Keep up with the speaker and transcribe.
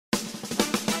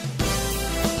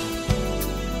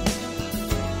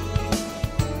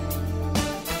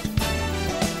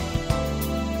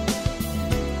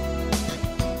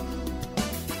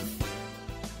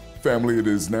Family, it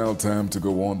is now time to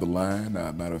go on the line.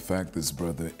 Matter of fact, this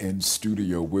brother in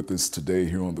studio with us today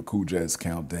here on the Cool Jazz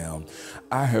Countdown.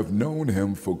 I have known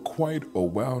him for quite a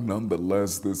while.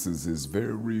 Nonetheless, this is his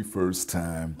very first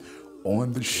time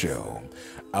on the show.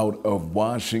 Out of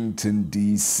Washington,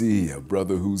 D.C., a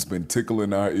brother who's been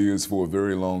tickling our ears for a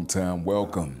very long time.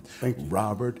 Welcome. Thank you.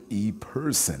 Robert E.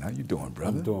 Person. How you doing,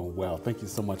 brother? I'm doing well. Thank you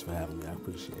so much for having me. I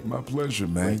appreciate it. My pleasure,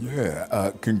 man.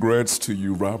 Yeah. Congrats to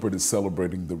you. Robert is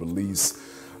celebrating the release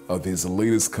of his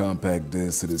latest compact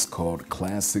disc. It is called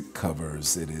Classic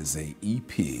Covers. It is a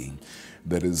EP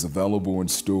that is available in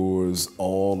stores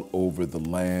all over the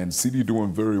land. CD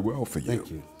doing very well for you.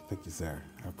 Thank you. Thank you, sir.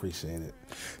 I appreciate it.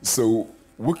 So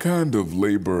what kind of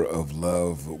labor of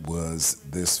love was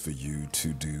this for you to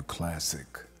do classic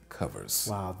covers?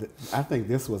 Wow, I think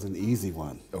this was an easy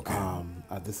one. Okay.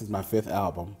 This is my 5th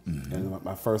album and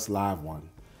my first live one.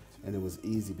 And it was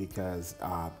easy because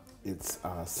it's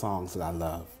songs that I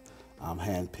love,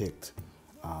 handpicked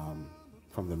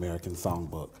from the American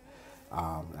Songbook.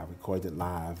 I recorded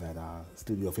live at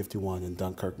Studio 51 in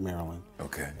Dunkirk, Maryland.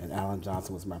 Okay. And Alan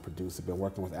Johnson was my producer. Been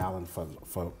working with Alan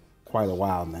for quite a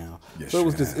while now. Yes, so it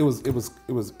was just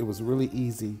it was really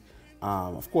easy.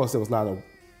 Of course, there was a lot of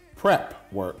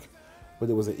prep work, but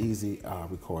it was an easy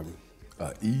recording.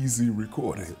 Easy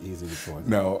recording. It was an easy recording.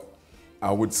 Now,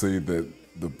 I would say that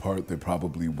the part that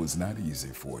probably was not easy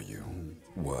for you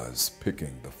was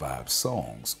picking the 5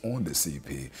 songs on this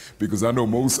EP, because I know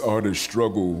most artists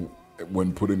struggle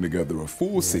when putting together a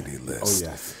full CD list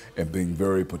and being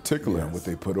very particular in what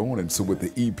they put on. And so with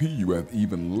the EP, you have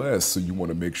even less, so you want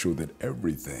to make sure that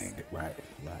everything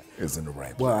is in the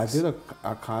right place. Well, I did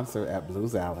a concert at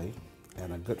Blues Alley,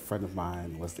 and a good friend of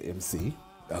mine was the MC.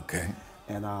 Okay.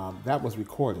 And that was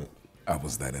recorded. I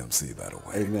was that MC, by the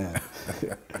way. Amen.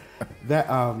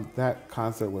 That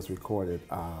concert was recorded,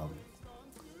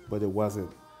 but it wasn't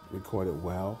recorded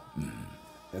well.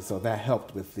 And so that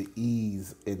helped with the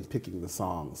ease in picking the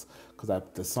songs, because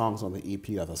the songs on the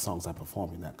EP are the songs I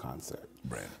performed in that concert.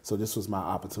 Right. So this was my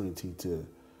opportunity to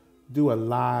do a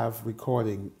live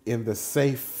recording in the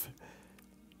safe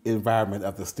environment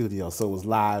of the studio. So it was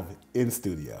live in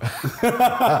studio.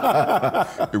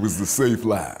 It was the safe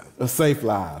live. A safe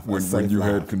live. When you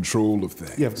had control of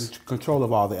things. Yeah, control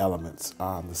of all the elements.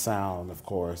 The sound, of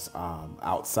course,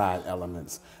 outside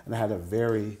elements. And I had a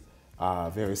very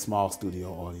small studio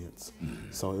audience.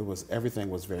 So everything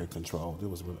was very controlled. It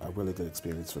was a really good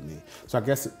experience for me. So I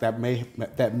guess that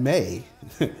may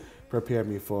prepare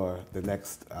me for the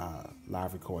next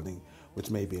live recording, which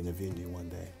may be in a venue one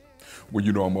day. Well,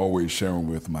 you know, I'm always sharing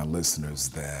with my listeners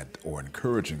that, or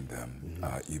encouraging them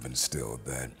even still,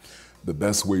 that the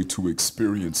best way to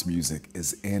experience music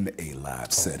is in a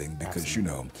live setting, because, you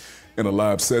know, in a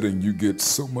live setting, you get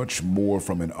so much more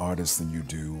from an artist than you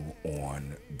do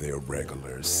on their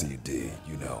regular CD,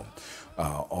 you know.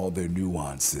 All their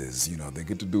nuances, you know, they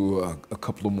get to do a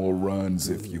couple of more runs,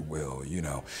 if you will, you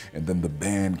know, and then the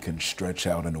band can stretch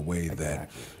out in a way that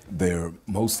they're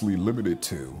mostly limited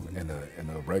to in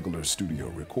a regular studio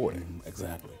recording.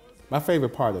 Exactly. My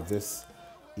favorite part of this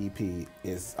EP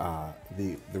is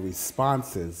the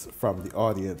responses from the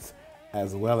audience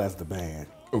as well as the band.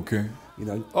 Okay. You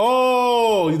know,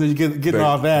 you getting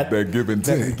all that give and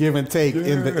take. That give and take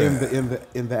in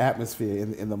the atmosphere,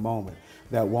 in the moment.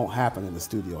 That won't happen in the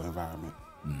studio environment.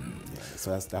 Yeah,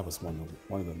 so that was one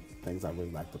of the things I really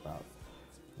liked about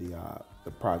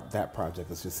that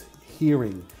project, is just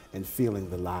hearing and feeling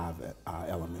the live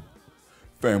element.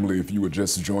 Family, if you were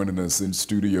just joining us in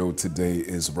studio today,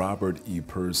 is Robert E.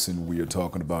 Person. We are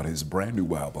talking about his brand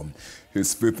new album,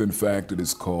 his 5th, in fact. It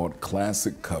is called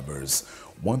Classic Covers.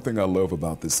 One thing I love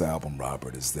about this album,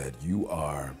 Robert, is that you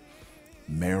are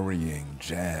marrying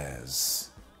jazz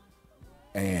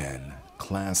and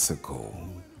classical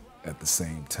at the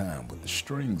same time with the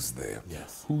strings there.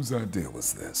 Yes. Whose idea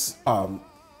was this?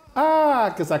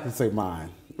 I guess I can say mine.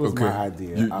 It was my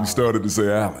idea. You started to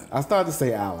say Alan. I started to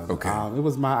say Alan. Okay. It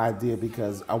was my idea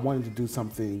because I wanted to do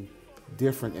something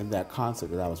different in that concert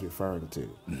that I was referring to.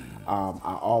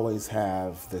 I always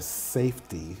have the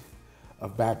safety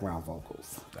of background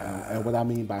vocals. And what I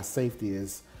mean by safety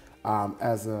is,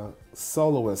 as a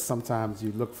soloist, sometimes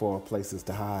you look for places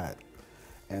to hide.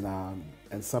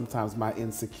 And sometimes my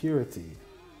insecurity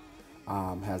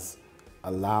has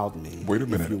allowed me. Wait a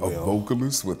minute, a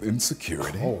vocalist with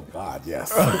insecurity? Oh God,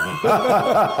 yes.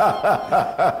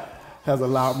 Has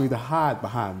allowed me to hide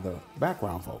behind the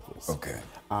background vocals. Okay.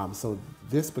 So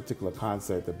this particular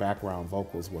concert, the background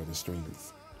vocals were the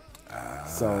strings.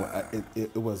 So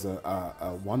it was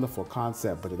a wonderful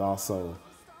concept, but it also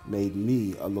made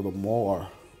me a little more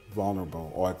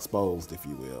vulnerable or exposed, if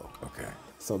you will. Okay.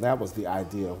 So that was the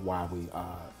idea of why we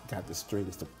got the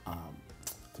strings to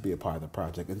be a part of the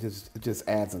project. And it just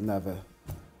adds another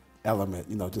element,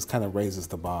 you know, just kind of raises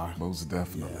the bar. Most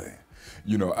definitely. Yeah.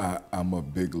 You know, I'm a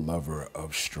big lover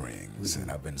of strings, and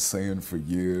I've been saying for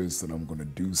years that I'm going to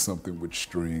do something with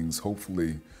strings,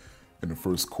 hopefully in the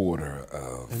first quarter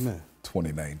of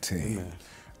 2019. Amen.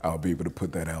 I'll be able to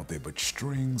put that out there. But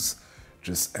strings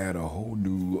just add a whole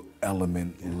new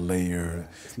element, layer.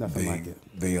 It's nothing like it.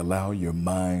 They allow your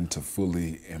mind to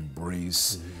fully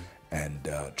embrace and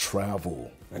travel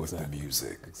with the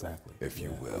music, if you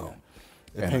will.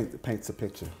 It paints a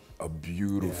picture. A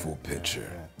beautiful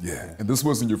picture. Yeah. And this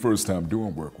wasn't your first time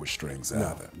doing work with strings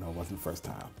either. No, it wasn't the first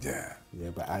time. Yeah. Yeah,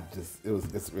 but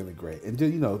it's really great. And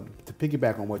you know, to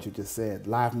piggyback on what you just said,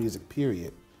 live music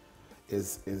period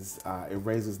it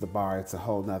raises the bar. It's a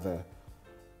whole nother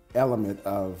element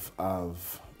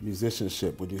of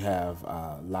musicianship when you have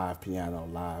live piano,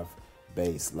 live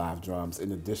bass, live drums,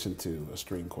 in addition to a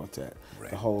string quartet. Right.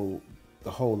 The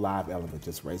whole live element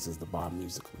just raises the bar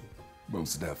musically.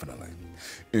 Most definitely.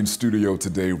 In studio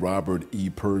today, Robert E.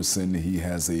 Person. He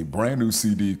has a brand new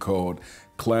CD called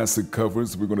Classic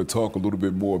Covers. We're going to talk a little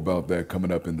bit more about that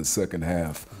coming up in the second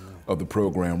half of the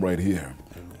program right here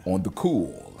on the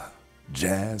Cool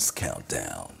Jazz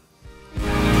Countdown.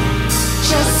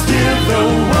 Just give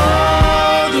the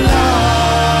world love.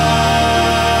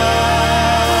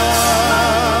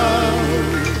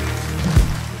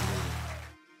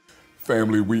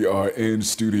 Family, we are in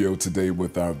studio today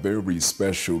with our very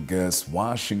special guest,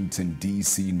 Washington,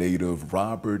 D.C. native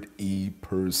Robert E.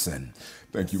 Person.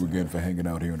 Thank you again for hanging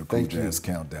out here on the Cool Jazz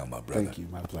Countdown, my brother. Thank you,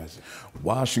 my pleasure.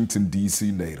 Washington,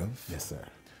 D.C. native. Yes, sir.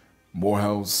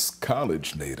 Morehouse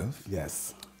College native.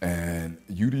 Yes. And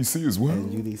UDC as well.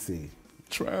 And UDC.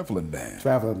 Traveling man.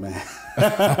 Traveling man.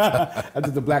 I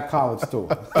did the Black College tour.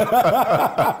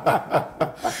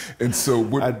 And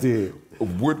so I did.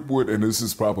 What would, and this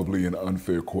is probably an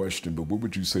unfair question, but what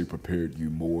would you say prepared you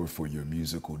more for your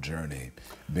musical journey,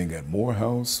 being at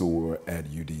Morehouse or at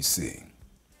UDC?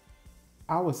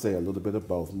 I would say a little bit of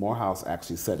both. Morehouse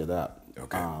actually set it up.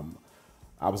 Okay.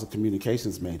 I was a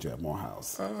communications major at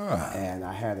Morehouse, and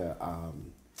I had a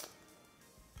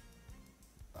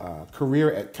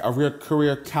career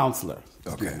counselor.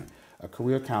 Okay. A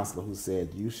career counselor who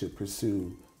said you should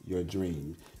pursue your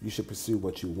dream. You should pursue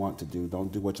what you want to do.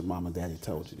 Don't do what your mom and daddy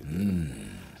told you to do.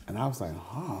 And I was like,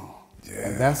 oh. Yeah.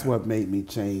 And that's what made me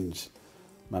change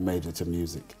my major to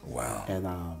music. Wow. And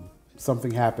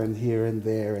something happened here and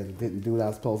there and didn't do what I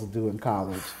was supposed to do in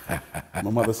college.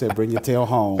 My mother said, bring your tail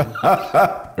home.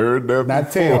 Heard that Not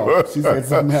before. tail. She said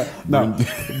something else. No.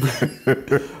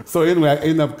 So anyway, I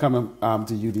ended up coming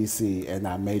to UDC, and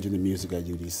I majored in music at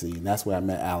UDC. And that's where I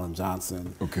met Alan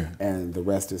Johnson. Okay. And the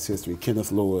rest is history.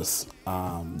 Kenneth Lewis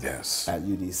Yes. at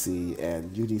UDC.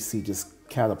 And UDC just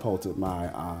catapulted my,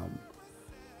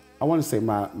 I want to say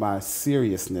my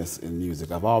seriousness in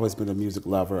music. I've always been a music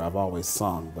lover. I've always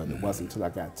sung, but it wasn't until I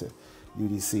got to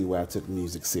UDC where I took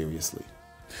music seriously.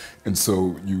 And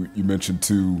so you mentioned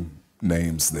two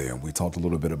names there. We talked a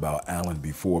little bit about Alan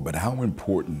before, but how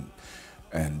important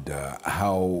and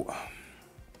how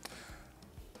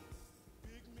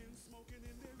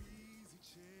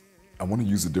I want to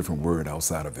use a different word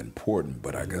outside of important,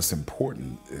 but I guess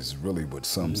important is really what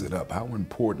sums it up. How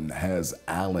important has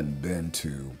Alan been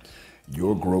to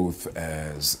your growth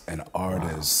as an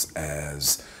artist,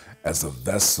 as a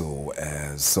vessel,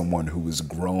 as someone who has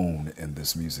grown in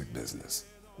this music business?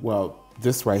 Well,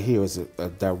 this right here is a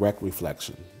direct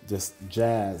reflection. Just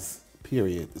jazz,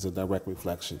 period, is a direct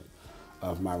reflection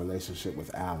of my relationship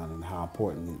with Alan and how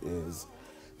important it is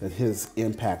that his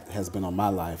impact has been on my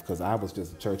life, because I was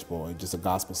just a church boy, just a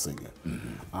gospel singer.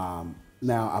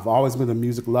 Now, I've always been a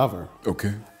music lover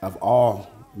of all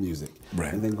music.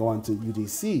 Right. And then going to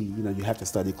UDC, you know, you have to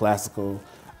study classical.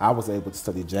 I was able to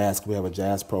study jazz. We have a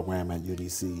jazz program at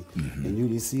UDC. And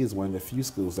UDC is one of the few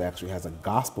schools that actually has a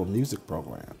gospel music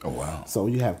program. Oh, wow. So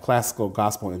you have classical,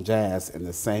 gospel, and jazz in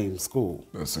the same school.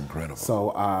 That's incredible.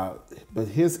 So, but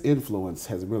his influence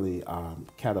has really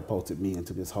catapulted me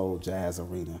into this whole jazz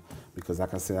arena, because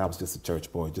like I said, I was just a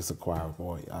church boy, just a choir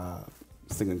boy,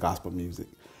 singing gospel music.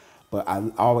 But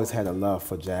I always had a love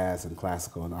for jazz and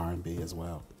classical and R&B as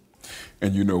well.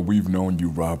 And you know, we've known you,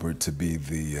 Robert, to be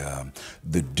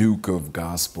the Duke of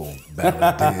Gospel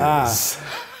balladeers.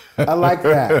 I like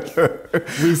that.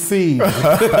 Receive.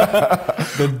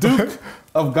 The Duke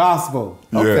of Gospel.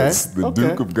 Yes, the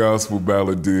Duke of Gospel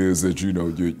balladeers. That, you know,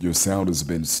 your sound has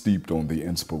been steeped on the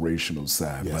inspirational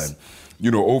side. Yes. But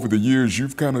over the years,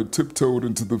 you've kind of tiptoed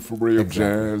into the foray of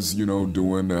jazz,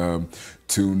 doing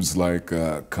tunes like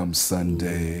Come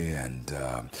Sunday and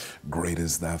Great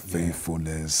Is Thy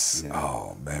Faithfulness. Yeah.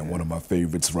 Oh, man, one of my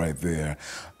favorites right there.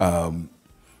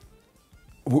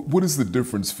 What is the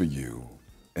difference for you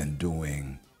in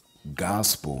doing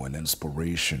gospel and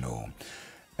inspirational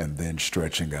and then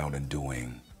stretching out and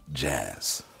doing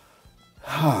jazz?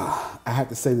 I have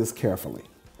to say this carefully.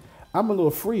 I'm a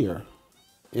little freer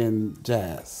in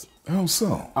jazz. How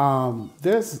so?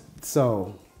 This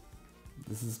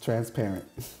is transparent.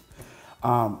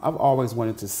 I've always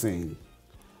wanted to sing,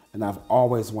 and I've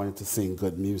always wanted to sing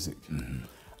good music. Mm-hmm.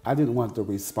 I didn't want the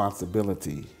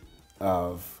responsibility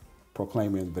of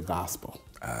proclaiming the gospel.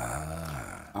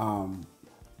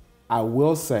 I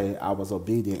will say I was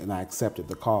obedient and I accepted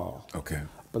the call. Okay.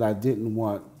 But I didn't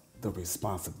want the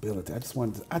responsibility. I just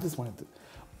wanted to,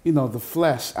 the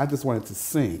flesh. I just wanted to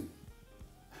sing.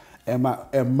 And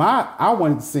I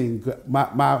wanted to sing good.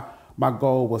 My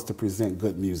goal was to present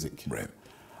good music. Right.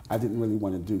 I didn't really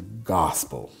want to do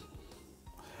gospel.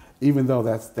 Even though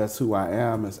that's who I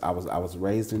am. I was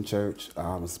raised in church.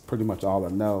 It's pretty much all I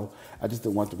know. I just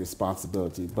didn't want the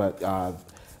responsibility. But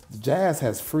jazz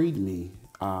has freed me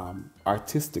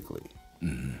artistically.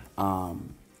 Mm-hmm.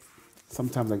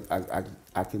 Sometimes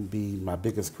I can be my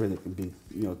biggest critic and be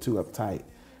too uptight.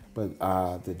 But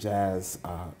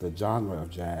the genre of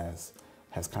jazz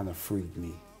has kind of freed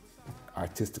me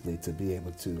artistically to be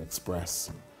able to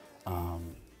express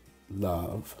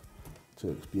love,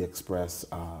 to express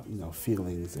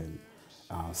feelings and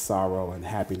sorrow and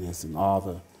happiness and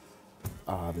all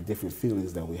the different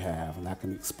feelings that we have, and I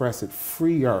can express it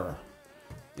freer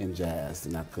in jazz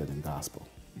than I could in gospel.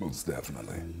 Most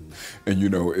definitely. Mm-hmm. And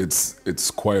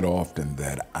it's quite often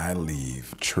that I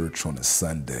leave church on a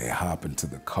Sunday, hop into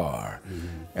the car, mm-hmm.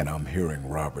 and I'm hearing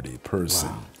Robert E. Person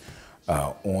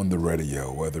on the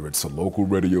radio, whether it's a local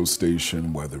radio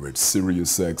station, whether it's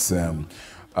Sirius XM,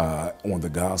 on the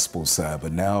gospel side,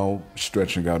 but now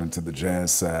stretching out into the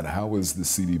jazz side. How is the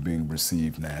CD being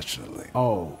received nationally?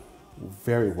 Oh,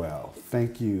 very well.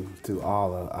 Thank you to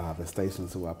all of the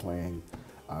stations who are playing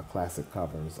classic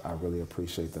covers. I really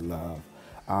appreciate the love.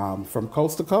 From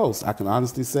coast to coast, I can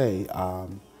honestly say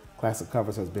classic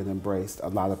covers has been embraced. A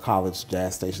lot of college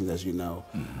jazz stations, as you know,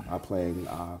 are playing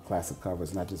classic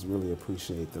covers, and I just really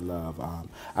appreciate the love.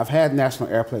 I've had national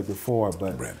airplay before,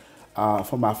 but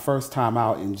for my first time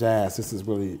out in jazz, this is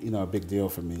really a big deal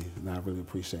for me, and I really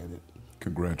appreciate it.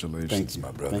 Congratulations,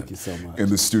 my brother. Thank you so much. In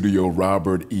the studio,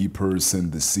 Robert E. Person.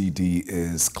 The CD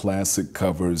is Classic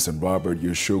Covers. And Robert,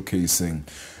 you're showcasing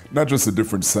not just a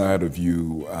different side of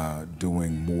you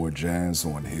doing more jazz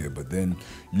on here, but then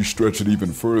you stretch it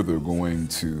even further, going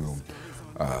to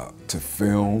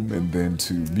film and then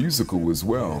to musical as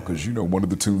well. Because, one of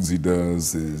the tunes he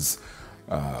does is...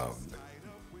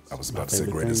 I was about to say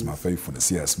Great Is My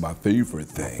Faithfulness. Yes, My Favorite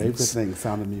Things. My Favorite Things,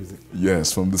 Sound of Music.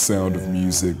 Yes, from the Sound of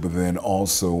Music, but then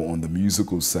also on the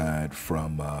musical side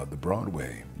from the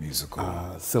Broadway musical.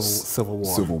 Civil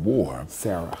War. Civil War.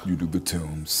 Sarah. You do the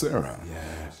tune Sarah.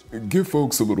 Yeah. Give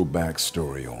folks a little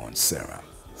backstory on Sarah.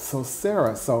 So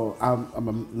Sarah, I'm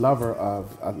a lover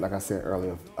of, like I said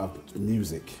earlier, of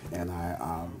music. And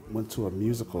I went to a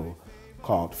musical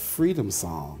called Freedom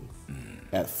Song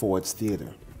at Ford's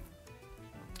Theater.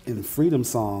 And Freedom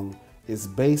Song is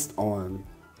based on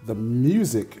the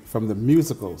music from the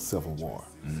musical Civil War.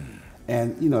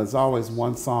 And, there's always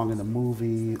one song in a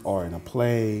movie or in a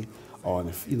play or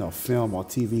in a film or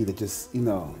TV that just,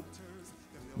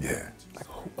 yeah, like,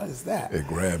 what is that? It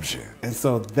grabs you. And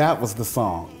so that was the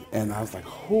song. And I was like,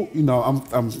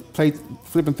 I'm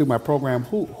flipping through my program.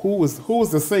 Who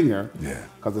was the singer? Yeah.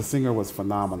 Because the singer was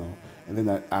phenomenal. And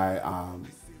then I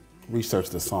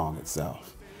researched the song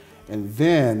itself. And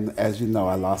then, as you know,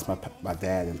 I lost my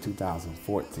dad in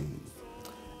 2014.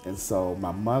 And so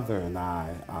my mother and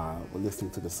I were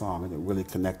listening to the song, and it really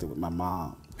connected with my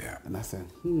mom. Yeah. And I said,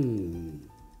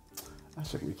 I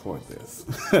should record this.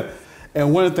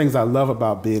 And one of the things I love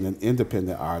about being an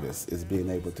independent artist is being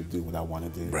able to do what I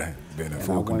want to do. Right, being in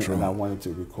full control. And I wanted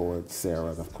to record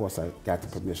Sarah, and of course I got the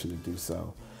permission to do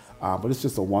so. But it's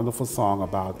just a wonderful song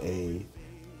about a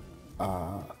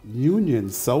Union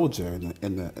soldier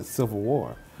in the Civil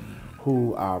War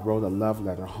who wrote a love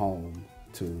letter home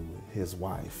to his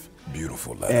wife.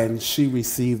 Beautiful letter. And she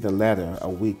received the letter a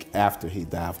week after he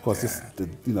died. Of course, this is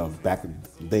back in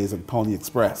the days of Pony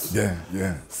Express. Yeah,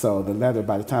 yeah. So the letter,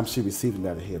 by the time she received the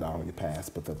letter, he had already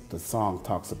passed. But the song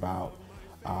talks about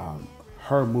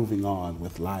her moving on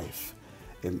with life,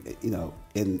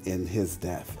 in his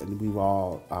death. And we've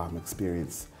all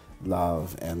experienced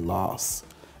love and loss.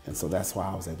 And so that's why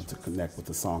I was able to connect with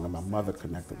the song, and my mother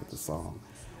connected with the song.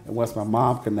 And once my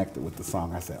mom connected with the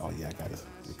song, I said, oh yeah, I got to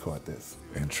record this.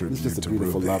 And tribute It's just a to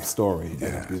beautiful Ruby. love story and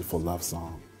Yeah. a beautiful love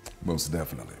song. Most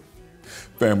definitely.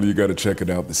 Family, you got to check it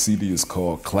out. The CD is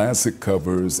called Classic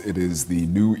Covers. It is the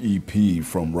new EP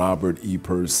from Robert E.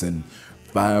 Person.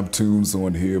 5 tunes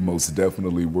on here, most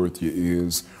definitely worth your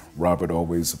ears. Robert,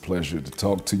 always a pleasure to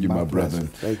talk to you, my brother.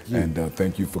 Thank you. And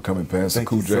thank you for coming past the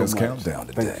Cool Jazz Countdown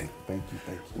today. Thank you.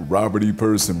 Robert E.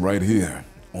 Person right here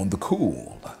on the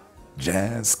Cool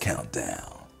Jazz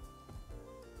Countdown.